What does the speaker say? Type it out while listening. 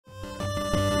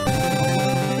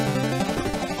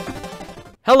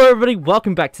Hello everybody,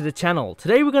 welcome back to the channel.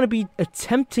 Today we're going to be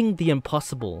attempting the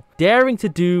impossible, daring to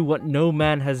do what no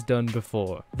man has done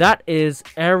before. That is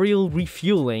aerial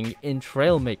refueling in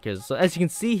Trailmakers. So as you can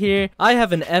see here, I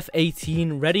have an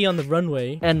F-18 ready on the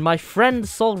runway, and my friend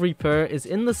Soul Reaper is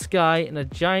in the sky in a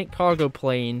giant cargo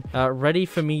plane, ready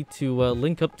for me to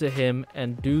link up to him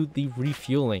and do the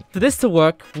refueling. For this to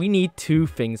work, we need two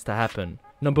things to happen.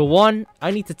 Number one, I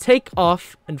need to take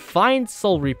off and find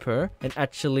Soul Reaper and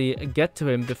actually get to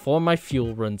him before my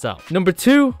fuel runs out. Number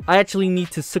two, I actually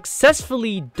need to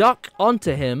successfully dock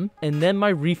onto him, and then my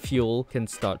refuel can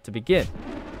start to begin.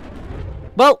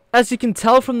 Well, as you can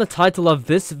tell from the title of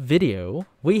this video,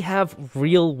 we have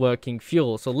real working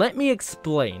fuel. So let me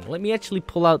explain. Let me actually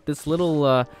pull out this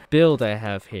little build I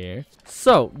have here.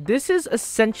 So this is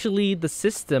essentially the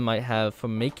system I have for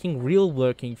making real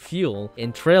working fuel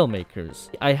in Trailmakers.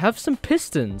 I have some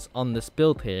pistons on this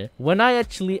build here. When I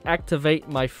actually activate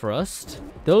my thrust,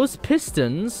 those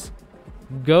pistons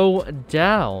go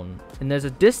down, and there's a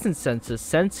distance sensor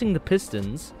sensing the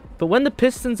pistons. But when the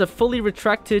pistons are fully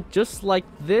retracted, just like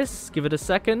this, give it a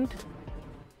second.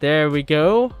 There we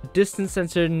go. Distance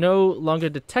sensor no longer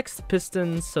detects the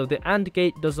pistons, so the AND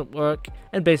gate doesn't work,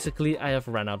 and basically I have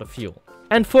run out of fuel.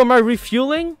 And for my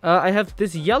refueling, I have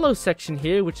this yellow section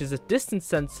here, which is a distance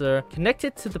sensor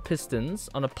connected to the pistons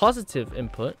on a positive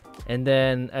input. And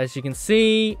then, as you can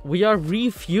see, we are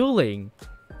refueling.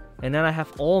 And then I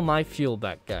have all my fuel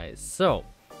back, guys. So,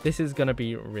 this is gonna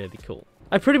be really cool.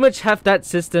 I pretty much have that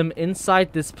system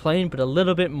inside this plane, but a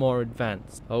little bit more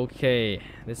advanced. Okay,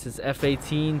 this is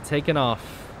F-18 taking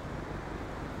off.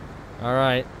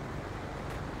 Alright.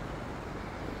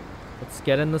 Let's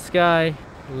get in the sky.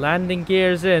 Landing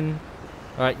gears in.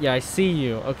 Alright, yeah, I see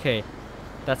you. Okay,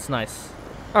 that's nice.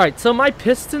 Alright, so my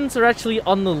pistons are actually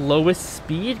on the lowest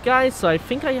speed, guys. So I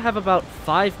think I have about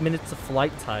 5 minutes of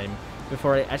flight time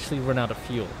before I actually run out of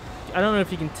fuel. I don't know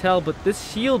if you can tell, but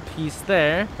this shield piece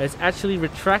there is actually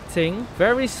retracting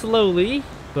very slowly.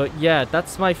 But yeah,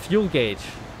 that's my fuel gauge.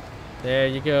 There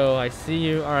you go. I see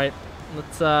you. All right,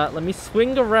 let me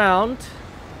swing around.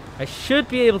 I should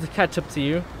be able to catch up to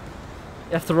you.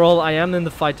 After all, I am in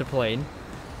the fighter plane.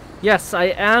 Yes, I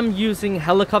am using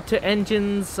helicopter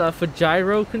engines for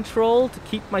gyro control to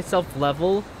keep myself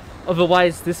level.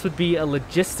 Otherwise, this would be a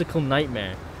logistical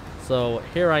nightmare. So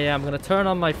here I am. I'm gonna turn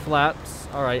on my flaps.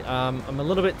 All right, I'm a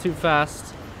little bit too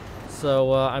fast,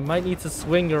 so I might need to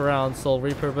swing around, Soul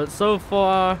Reaper. But so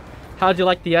far, how'd you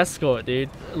like the escort, dude?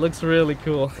 It looks really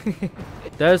cool.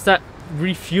 There's that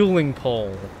refueling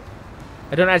pole.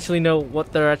 I don't actually know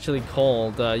what they're actually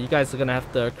called. You guys are gonna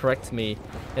have to correct me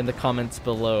in the comments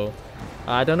below.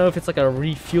 I don't know if it's like a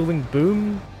refueling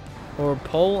boom or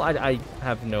pole. I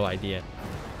have no idea.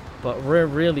 But we're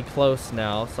really close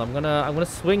now, so I'm gonna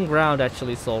swing around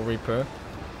actually, Soul Reaper.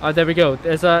 There we go.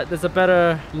 There's a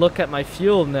better look at my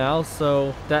fuel now,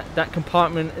 so that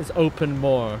compartment is open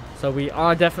more. So we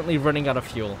are definitely running out of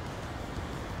fuel.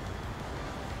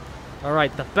 All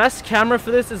right, the best camera for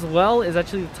this as well is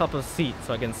actually the top of the seat,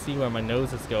 so I can see where my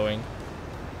nose is going.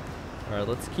 All right,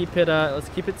 let's keep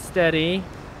it steady.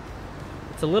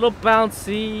 It's a little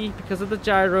bouncy because of the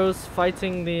gyros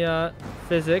fighting the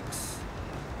physics.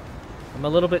 I'm a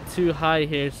little bit too high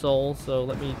here, Soul, so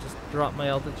let me just drop my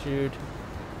altitude.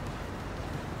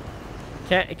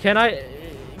 Can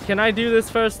I do this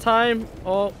first time?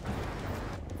 Oh,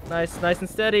 nice and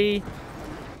steady.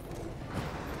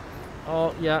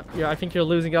 Oh, yeah, I think you're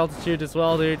losing altitude as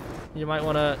well, dude. You might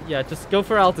wanna, yeah, just go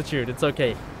for altitude. It's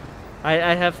okay.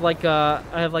 I have like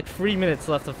 3 minutes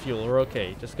left of fuel. We're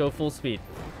okay. Just go full speed.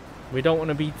 We don't want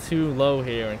to be too low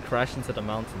here and crash into the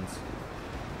mountains.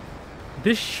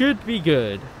 This should be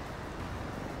good.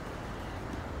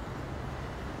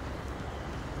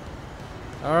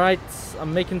 All right,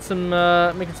 I'm making some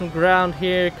ground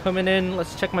here, coming in.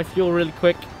 Let's check my fuel really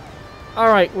quick. All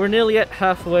right, we're nearly at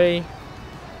halfway.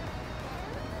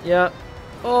 Yeah.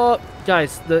 Oh,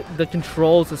 guys, the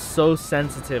controls are so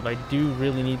sensitive. I do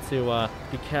really need to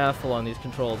be careful on these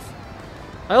controls.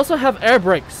 I also have air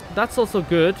brakes. That's also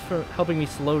good for helping me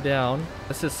slow down.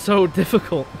 This is so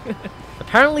difficult.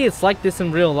 Apparently, it's like this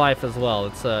in real life as well.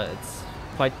 It's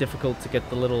quite difficult to get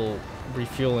the little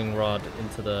refueling rod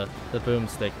into the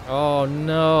boomstick. Oh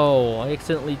no, I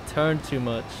accidentally turned too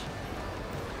much.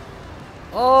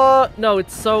 Oh no,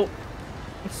 it's so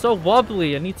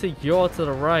wobbly. I need to yaw to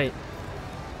the right.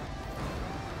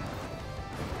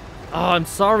 Oh, I'm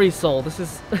sorry, Soul. This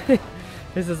is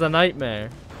this is a nightmare.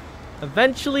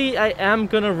 Eventually, I am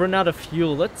gonna run out of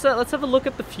fuel. Let's have a look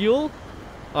at the fuel.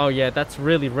 Oh yeah, that's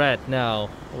really red now.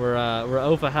 We're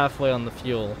over halfway on the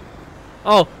fuel.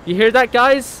 Oh, you hear that,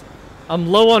 guys? I'm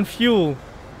low on fuel.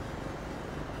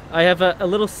 I have a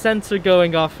little sensor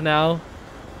going off now.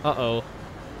 Uh-oh.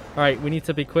 Alright, we need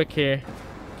to be quick here.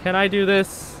 Can I do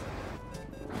this?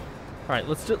 Alright,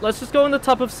 let's just go in the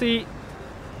top of seat.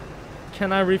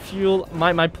 Can I refuel?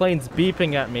 My plane's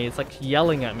beeping at me. It's like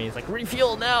yelling at me. It's like,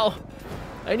 refuel now!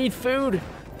 I need food!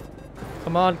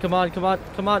 Come on, come on, come on,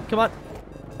 come on, come on.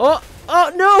 Oh!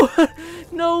 Oh, no!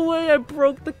 No way, I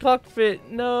broke the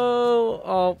cockpit. No.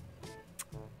 Oh.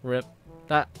 Rip.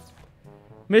 That.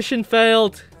 Mission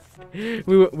failed. We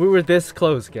were this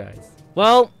close, guys.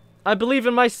 Well, I believe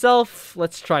in myself.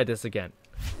 Let's try this again.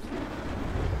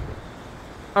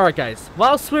 Alright guys,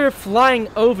 whilst we're flying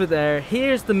over there,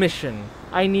 here's the mission.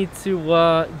 I need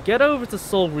to get over to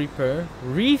Soul Reaper,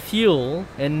 refuel,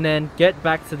 and then get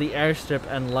back to the airstrip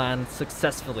and land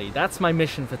successfully. That's my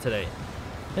mission for today.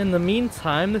 In the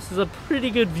meantime, this is a pretty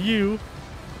good view.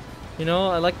 You know,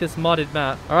 I like this modded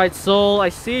map. Alright, Soul, I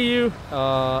see you.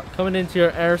 Coming into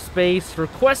your airspace,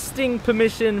 requesting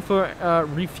permission for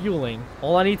refueling.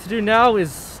 All I need to do now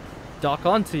is dock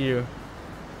onto you.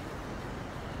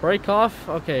 Break off?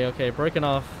 Okay, okay, breaking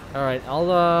off. Alright,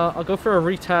 I'll go for a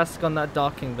retask on that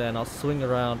docking then. I'll swing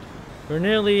around. We're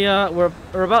nearly, we're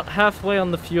about halfway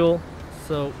on the fuel.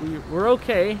 So, we're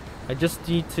okay. I just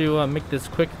need to make this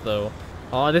quick though.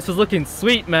 Oh, this is looking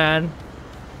sweet, man.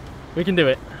 We can do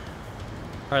it.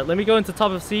 Alright, let me go into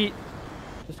top of seat.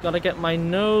 Just gotta get my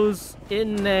nose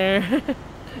in there.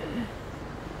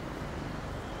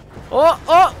 Oh,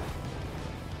 oh!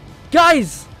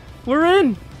 Guys! We're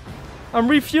in! I'm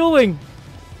refueling.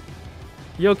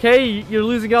 You okay? You're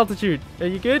losing altitude. Are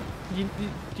you good? You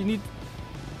need...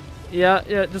 Yeah,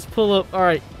 just pull up.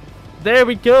 Alright. There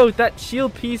we go. That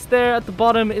shield piece there at the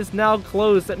bottom is now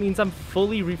closed. That means I'm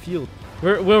fully refueled.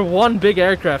 We're one big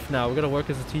aircraft now. We're gonna work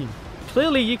as a team.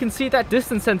 Clearly, you can see that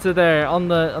distance sensor there on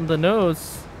the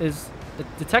nose is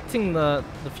detecting the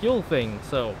fuel thing.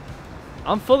 So,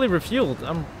 I'm fully refueled.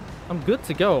 I'm good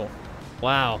to go.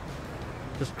 Wow.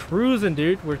 Just cruising,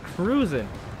 dude. We're cruising.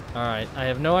 Alright, I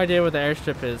have no idea where the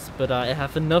airstrip is, but I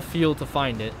have enough fuel to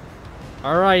find it.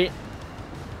 Alright.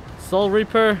 Soul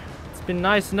Reaper, it's been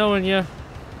nice knowing you.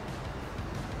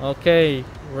 Okay,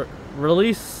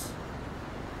 release.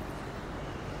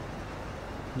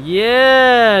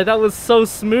 Yeah, that was so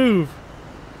smooth.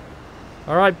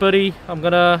 Alright, buddy, I'm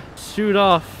gonna shoot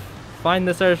off. Find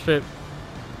this airstrip.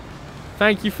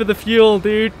 Thank you for the fuel,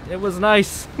 dude. It was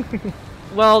nice.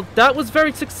 Well, that was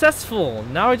very successful.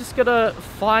 Now I just gotta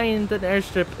find an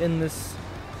airstrip in this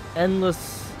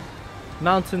endless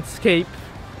mountainscape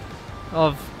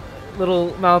of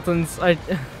little mountains. I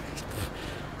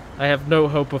have no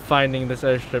hope of finding this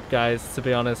airstrip, guys, to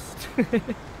be honest.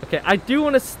 Okay, I do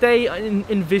want to stay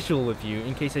in visual with you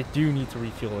in case I do need to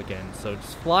refuel again. So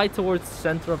just fly towards the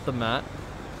center of the map.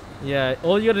 Yeah,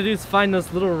 all you gotta do is find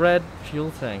those little red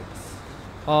fuel tanks.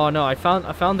 Oh no, I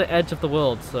found the edge of the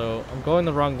world, so I'm going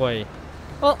the wrong way.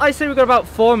 Well, I say we got about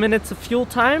 4 minutes of fuel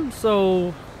time,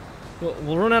 so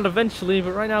we'll run out eventually,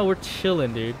 but right now we're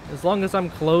chilling, dude. As long as I'm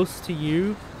close to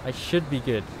you, I should be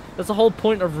good. That's the whole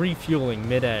point of refueling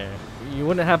midair. You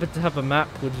wouldn't happen to have a map,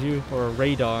 would you? Or a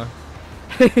radar?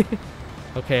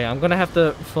 Okay, I'm gonna have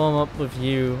to form up with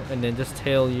you and then just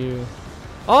tail you.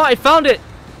 Oh, I found it!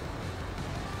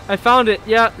 I found it!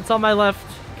 Yeah, it's on my left.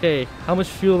 Okay, how much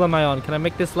fuel am I on? Can I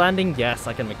make this landing? Yes,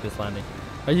 I can make this landing.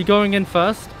 Are you going in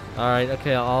first? Alright,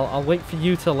 okay, I'll wait for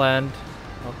you to land.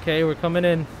 Okay, we're coming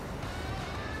in.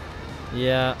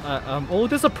 Yeah, oh,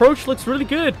 this approach looks really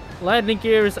good. Landing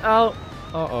gear is out.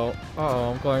 Uh-oh,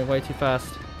 I'm going way too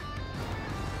fast.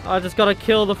 I just gotta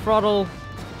kill the throttle.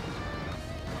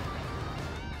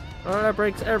 Oh, air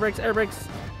brakes, air brakes, air brakes.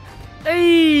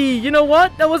 Hey, you know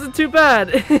what? That wasn't too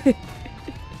bad.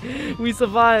 We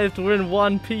survived. We're in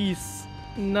one piece.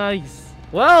 Nice.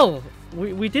 Well,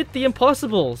 we did the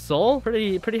impossible, Soul.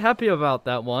 Pretty happy about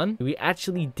that one. We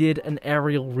actually did an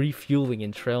aerial refueling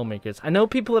in Trailmakers. I know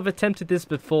people have attempted this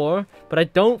before, but I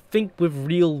don't think with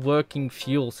real working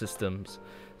fuel systems.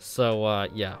 So,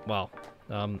 yeah, well,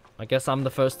 I guess I'm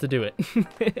the first to do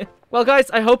it. Well, guys,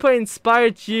 I hope I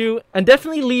inspired you, and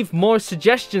definitely leave more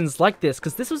suggestions like this,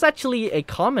 because this was actually a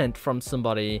comment from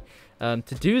somebody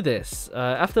to do this.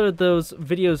 After those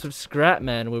videos with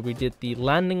Scrapman where we did the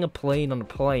landing a plane on a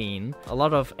plane, a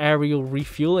lot of aerial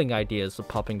refueling ideas were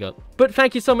popping up. But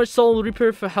thank you so much, Soul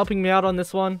Reaper, for helping me out on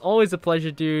this one. Always a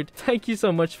pleasure, dude. Thank you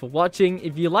so much for watching.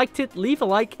 If you liked it, leave a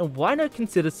like, and why not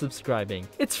consider subscribing?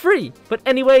 It's free. But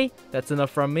anyway, that's enough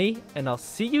from me, and I'll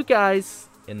see you guys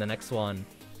in the next one.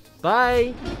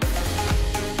 Bye!